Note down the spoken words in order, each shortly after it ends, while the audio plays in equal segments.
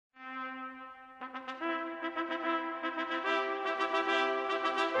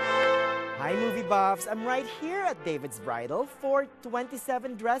Hi, movie buffs! I'm right here at David's Bridal for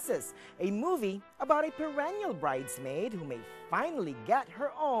 27 Dresses, a movie about a perennial bridesmaid who may finally get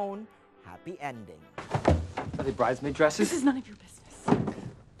her own happy ending. Are they bridesmaid dresses? This is none of your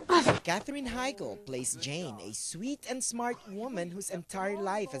business. Katherine Heigl plays Jane, a sweet and smart woman whose entire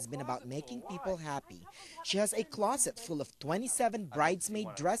life has been about making people happy. She has a closet full of 27 bridesmaid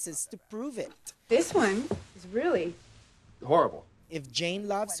dresses to prove it. This one is really Horrible. If Jane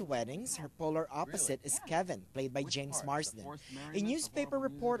loves weddings, her polar opposite is Kevin, played by James Marsden, a newspaper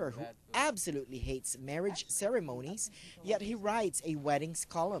reporter who absolutely hates marriage ceremonies, yet he writes a weddings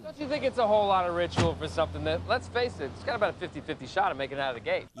column. Don't you think it's a whole lot of ritual for something that, let's face it, it's got about a 50-50 shot of making it out of the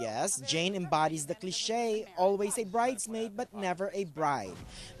gate? Yes, Jane embodies the cliche, always a bridesmaid but never a bride.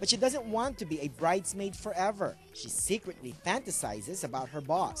 But she doesn't want to be a bridesmaid forever. She secretly fantasizes about her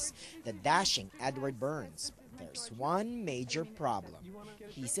boss, the dashing Edward Burns. There's one major problem.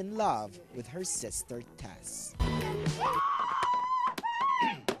 He's in love with her sister, Tess.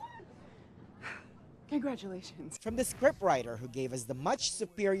 congratulations. From the scriptwriter who gave us the much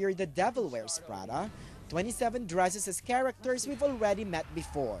superior The Devil Wears Prada, 27 Dresses as characters we've already met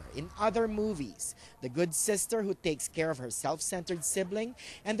before in other movies. The good sister who takes care of her self-centered sibling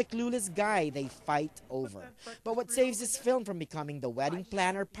and the clueless guy they fight over. But what saves this film from becoming The Wedding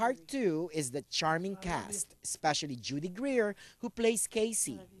Planner Part 2 is the charming cast, especially Judy Greer, who plays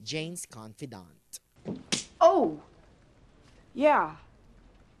Casey, Jane's confidant. Oh! Yeah.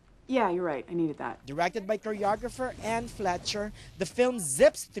 Yeah, you're right. I needed that. Directed by choreographer Anne Fletcher, the film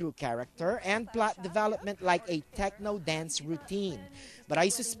zips through character and plot development like a techno dance routine. But I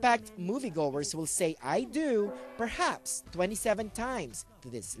suspect moviegoers will say I do, perhaps 27 times, to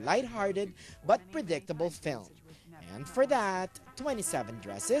this lighthearted but predictable film. And for that, 27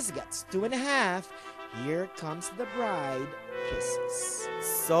 Dresses gets 2.5. Here Comes the Bride kisses.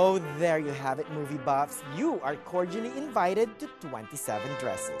 So there you have it, movie buffs. You are cordially invited to 27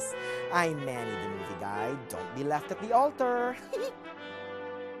 Dresses. I'm Manny, the movie guy. Don't be left at the altar.